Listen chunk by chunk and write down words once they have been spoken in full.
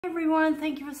Hey everyone,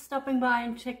 thank you for stopping by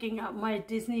and checking out my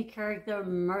Disney character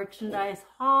merchandise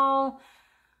haul.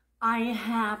 I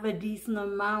have a decent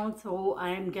amount, so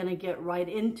I'm gonna get right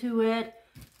into it.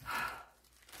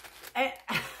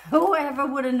 Whoever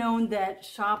would have known that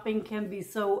shopping can be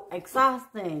so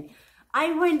exhausting.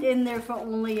 I went in there for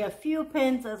only a few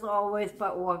pence as always,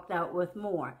 but walked out with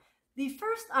more. The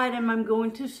first item I'm going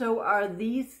to show are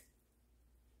these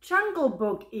Jungle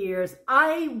Book ears.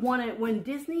 I wanted, when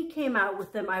Disney came out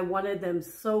with them, I wanted them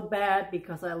so bad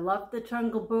because I loved the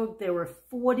Jungle Book. They were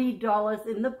 $40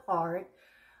 in the park.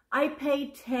 I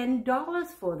paid $10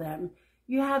 for them.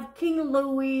 You have King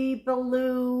Louie,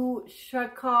 Baloo,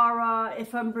 Shakara,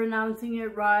 if I'm pronouncing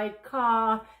it right,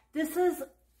 Ka. This is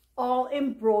all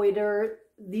embroidered.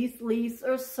 These leaves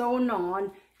are sewn on.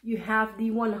 You have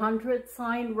the 100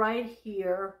 sign right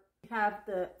here. You have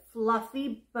the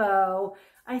fluffy bow.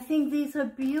 I think these are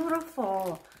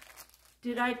beautiful.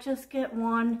 Did I just get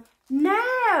one?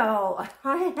 No,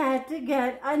 I had to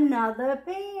get another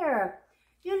pair.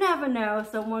 You never know,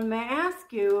 someone may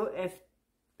ask you if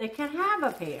they can have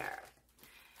a pair.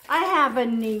 I have a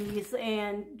niece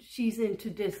and she's into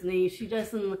Disney. She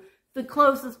doesn't, the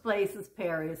closest place is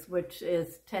Paris, which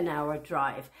is 10-hour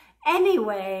drive.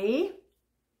 Anyway,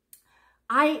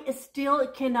 I still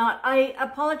cannot, I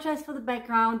apologize for the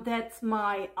background. That's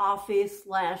my office /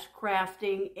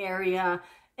 crafting area.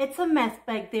 It's a mess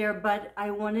back there, but I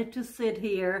wanted to sit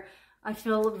here. I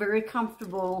feel very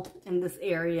comfortable in this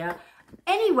area.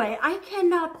 Anyway, I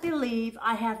cannot believe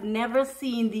I have never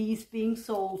seen these being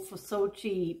sold for so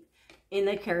cheap in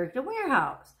the character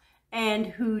warehouse. And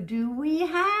who do we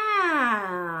have?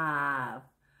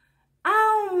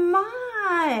 Oh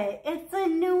my, it's a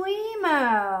new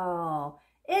emo.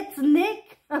 It's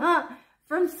Nick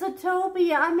from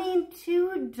Zootopia. I mean,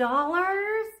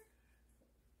 $2?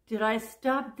 Did I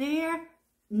stop there?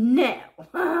 No,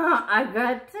 I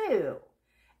got two.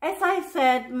 As I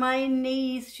said, my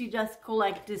niece, she does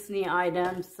collect Disney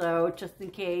items, so just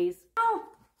in case. Oh,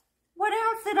 what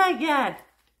else did I get?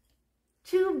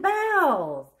 2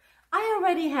 bells. I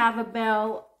already have a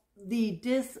bell, the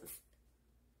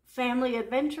Family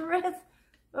Adventurous.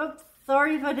 Oops,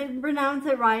 sorry if I didn't pronounce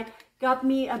it right. Got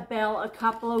me a bell a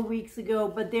couple of weeks ago,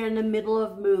 but they're in the middle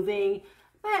of moving.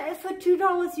 But for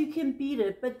 $2, you can beat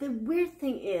it. But the weird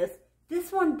thing is,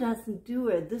 this one doesn't do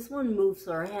it. This one moves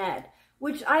her head,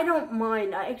 which I don't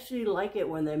mind. I actually like it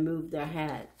when they move their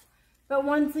heads. But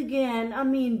once again, I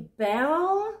mean,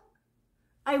 Belle,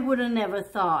 I would have never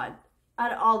thought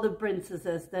out of all the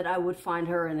princesses that I would find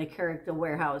her in a character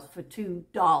warehouse for $2.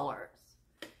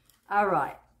 All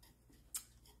right.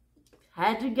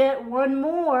 Had to get one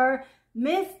more.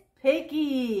 Miss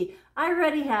Piggy. I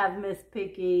already have Miss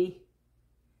Piggy.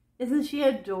 Isn't she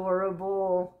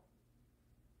adorable?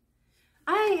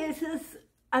 It's just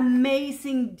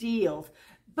amazing deals.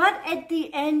 But at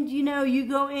the end, you know, you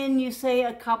go in, you say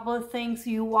a couple of things,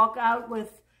 you walk out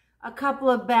with a couple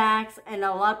of bags and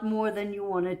a lot more than you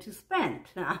wanted to spend.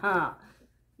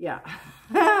 Yeah,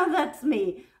 that's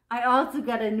me. I also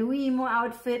got a new emo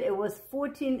outfit. It was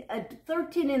 $13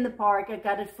 in the park. I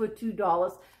got it for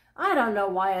 $2. I don't know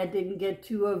why I didn't get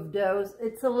 2 of those.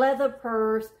 It's a leather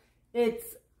purse.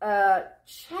 It's a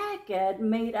jacket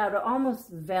made out of almost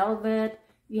velvet.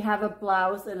 You have a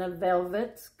blouse and a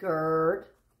velvet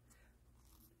skirt.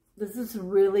 This is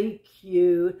really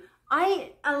cute.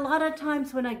 A lot of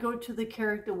times when I go to the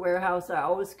character warehouse, I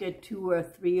always get 2 or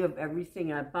 3 of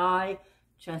everything I buy,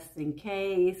 just in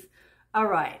case. All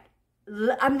right,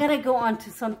 I'm gonna go on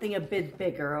to something a bit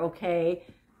bigger, okay?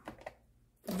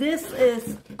 This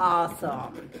is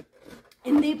awesome.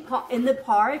 In the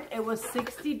park, it was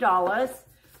 $60.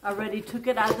 I already took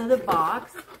it out of the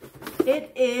box.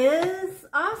 It is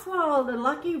Oswald, the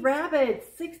Lucky Rabbit,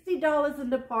 $60 in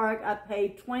the park. I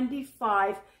paid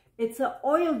 $25. It's an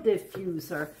oil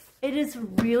diffuser. It is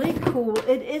really cool.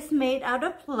 It is made out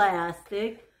of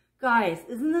plastic. Guys,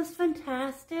 isn't this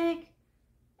fantastic?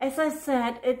 As I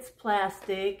said, it's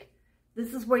plastic.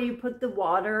 This is where you put the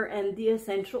water and the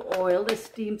essential oil. The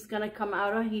steam's gonna come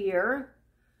out of here.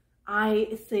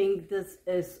 I think this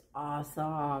is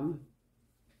awesome.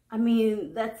 I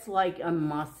mean, that's like a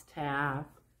must-have.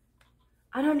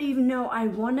 I don't even know. I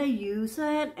want to use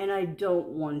it and I don't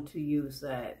want to use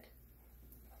it.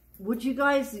 Would you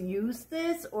guys use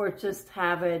this or just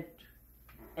have it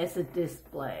as a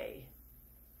display?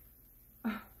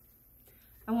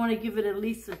 I want to give it at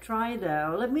least a try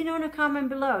though. Let me know in a comment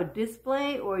below,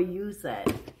 display or use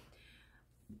it.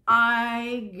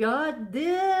 I got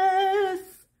this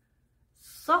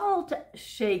salt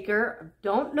shaker.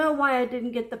 Don't know why I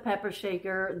didn't get the pepper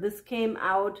shaker. This came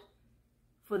out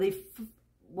for the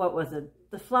what was it?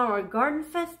 The Flower and Garden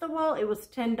Festival. It was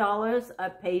 $10. I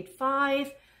paid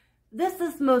 $5. This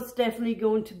is most definitely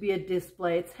going to be a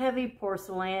display. It's heavy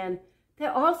porcelain. They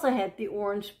also had the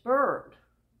orange bird.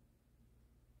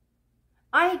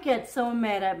 I get so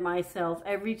mad at myself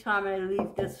every time I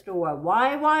leave the store.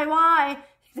 Why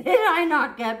did I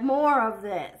not get more of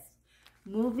this?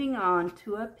 Moving on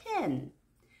to a pin.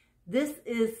 This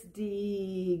is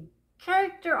the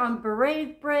character on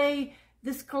Beret Bray.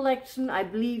 This collection, I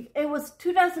believe, it was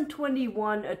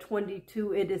 2021 or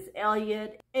 22. It is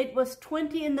Elliot. It was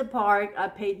 $20 in the park. I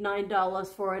paid $9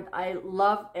 for it. I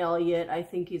love Elliot. I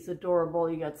think he's adorable.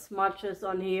 You got smudges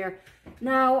on here.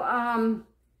 Now,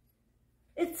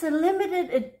 it's a limited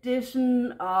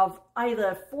edition of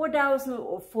either 4,000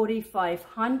 or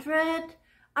 4,500.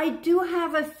 I do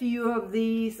have a few of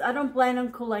these. I don't plan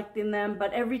on collecting them,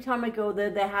 but every time I go there,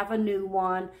 they have a new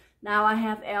one. Now I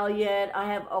have Elliot, I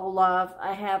have Olaf,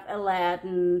 I have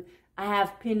Aladdin, I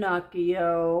have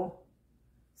Pinocchio.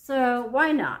 So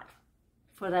why not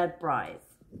for that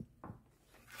price?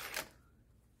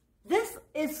 This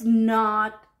is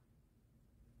not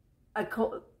a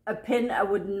pin I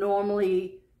would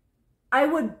normally, I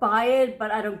would buy it,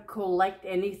 but I don't collect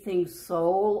anything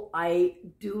Soul. I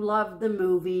do love the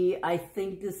movie. I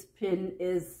think this pin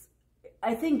is,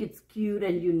 I think it's cute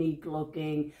and unique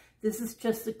looking. This is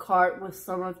just a card with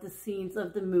some of the scenes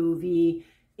of the movie.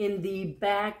 In the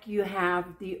back, you have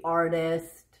the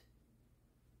artist.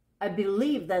 I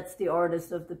believe that's the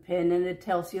artist of the pin, and it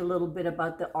tells you a little bit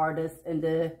about the artist and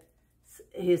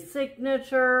his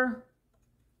signature.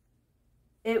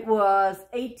 It was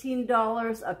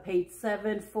 $18. I paid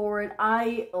 $7 for it.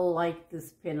 I like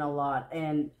this pin a lot,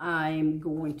 and I'm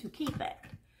going to keep it.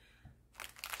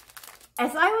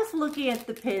 As I was looking at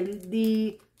the pin,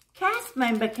 the cast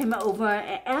member came over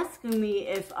and asking me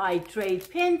if I trade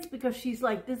pins, because she's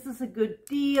like, this is a good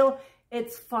deal.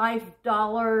 It's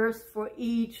 $5 for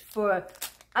each.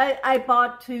 I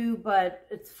bought 2, but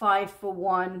it's $5 for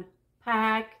 1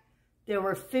 pack. There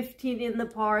were 15 in the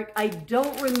park. I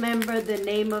don't remember the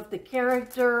name of the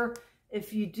character.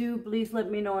 If you do, please let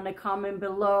me know in a comment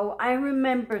below. I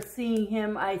remember seeing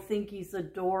him. I think he's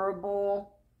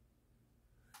adorable.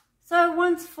 So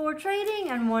one's for trading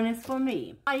and one is for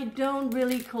me. I don't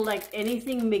really collect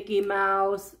anything Mickey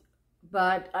Mouse,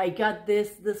 but I got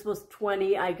this. This was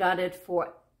 $20. I got it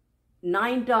for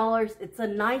 $9. It's a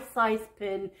nice size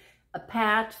pin, a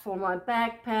patch for my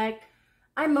backpack.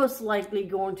 I'm most likely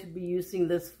going to be using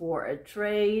this for a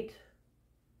trade.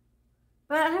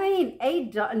 But I mean,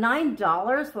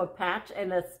 $9 for a patch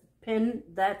and a pin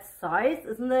that size,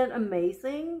 isn't that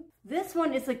amazing? This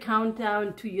one is a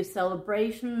countdown to your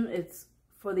celebration. It's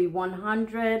for the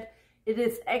 100. It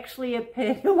is actually a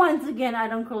pin. Once again, I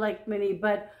don't collect many,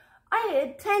 but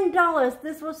 $10.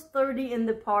 This was $30 in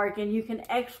the park, and you can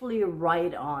actually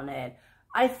write on it.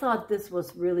 I thought this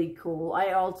was really cool.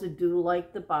 I also do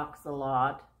like the box a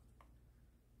lot.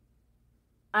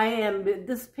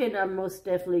 This pin I'm most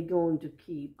definitely going to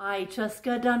keep. I just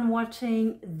got done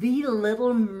watching The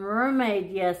Little Mermaid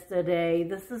yesterday.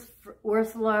 This is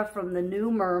Ursula from The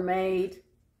New Mermaid.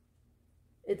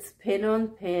 It's pin on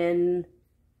pin.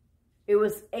 It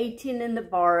was $18 in the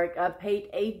park. I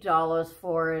paid $8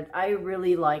 for it. I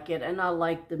really like it, and I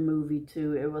like the movie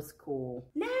too. It was cool.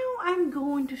 Now I'm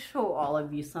going to show all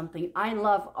of you something. I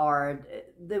love art.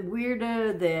 The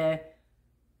weirder, the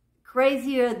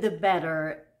crazier, the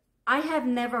better. I have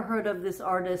never heard of this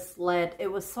artist Sled.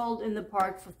 It was sold in the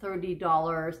park for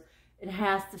 $30. It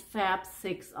has the Fab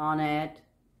 6 on it.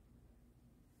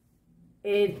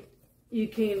 You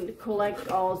can collect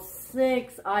all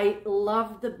 6. I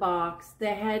love the box.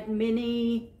 They had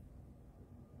Minnie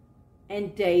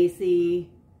and Daisy.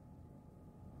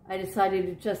 I decided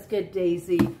to just get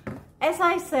Daisy. As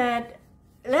I said,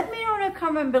 let me know in a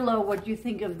comment below what you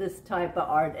think of this type of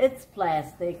art. It's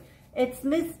plastic. It's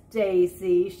Miss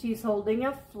Daisy. She's holding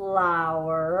a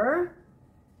flower.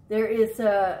 There is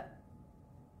a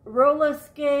roller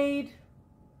skate.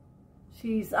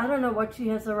 I don't know what she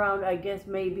has around. I guess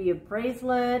maybe a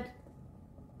bracelet,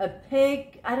 a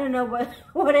pig. I don't know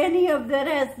what any of that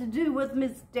has to do with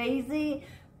Miss Daisy,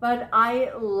 but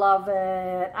I love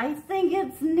it. I think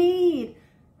it's neat.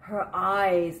 Her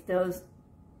eyes, those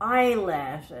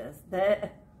eyelashes,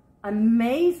 they're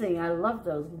amazing. I love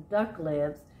those duck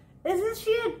lips. Isn't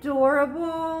she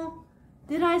adorable?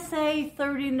 Did I say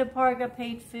 $30 in the park? I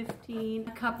paid $15.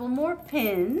 A couple more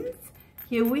pins.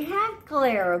 Here we have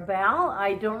Clarabelle.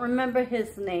 I don't remember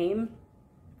his name.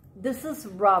 This is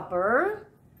rubber.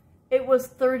 It was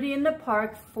 $30 in the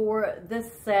park for this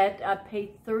set. I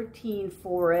paid $13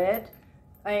 for it.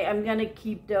 I'm gonna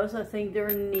keep those. I think they're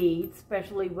neat,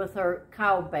 especially with her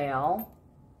cowbell.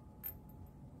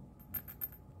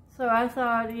 So I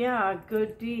thought, yeah,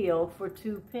 good deal for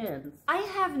 2 pins. I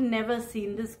have never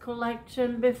seen this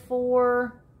collection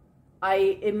before.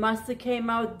 It must have came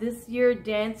out this year,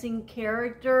 Dancing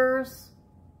Characters.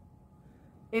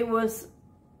 It was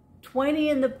 20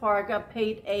 in the park. I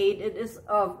paid 8. It is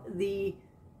of the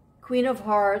Queen of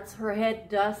Hearts. Her head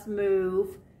does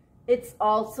move. It's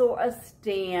also a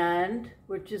stand,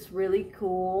 which is really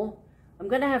cool. I'm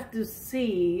gonna have to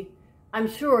see. I'm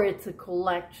sure it's a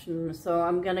collection, so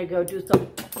I'm gonna go do some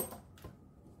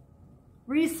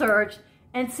research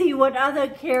and see what other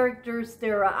characters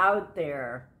there are out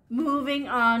there. Moving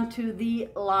on to the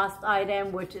last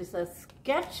item, which is a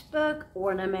sketchbook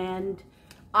ornament.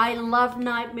 I love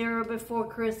Nightmare Before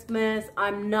Christmas.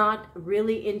 I'm not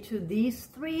really into these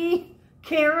 3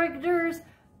 characters,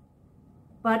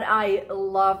 but I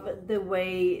love the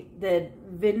way that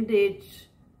vintage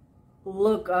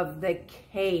look of the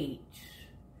cage,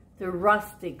 the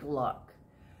rustic look.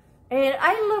 And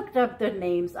I looked up the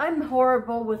names. I'm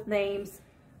horrible with names.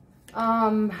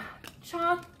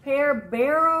 Chalk Pear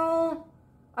Barrel.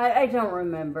 I don't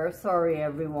remember. Sorry,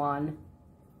 everyone.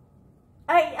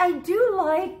 I do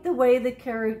like the way the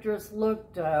characters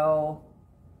look, though.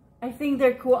 I think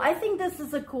they're cool. I think this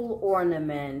is a cool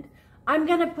ornament. I'm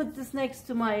gonna put this next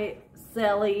to my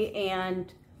Sally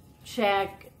and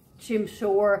check Chim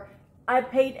Shore. I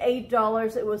paid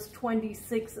 $8. It was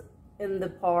 $26 in the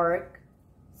park.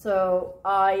 So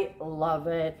I love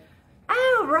it.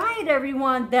 All right,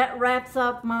 everyone. That wraps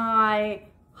up my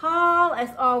haul.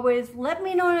 As always, let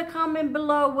me know in a comment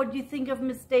below what you think of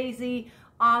Miss Daisy,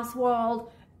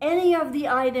 Oswald, any of the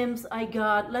items I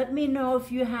got. Let me know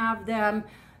if you have them.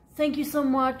 Thank you so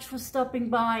much for stopping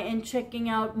by and checking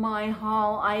out my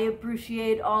haul. I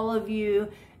appreciate all of you.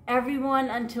 Everyone,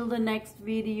 until the next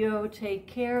video, take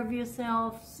care of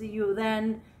yourself. See you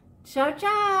then. Ciao,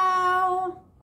 ciao.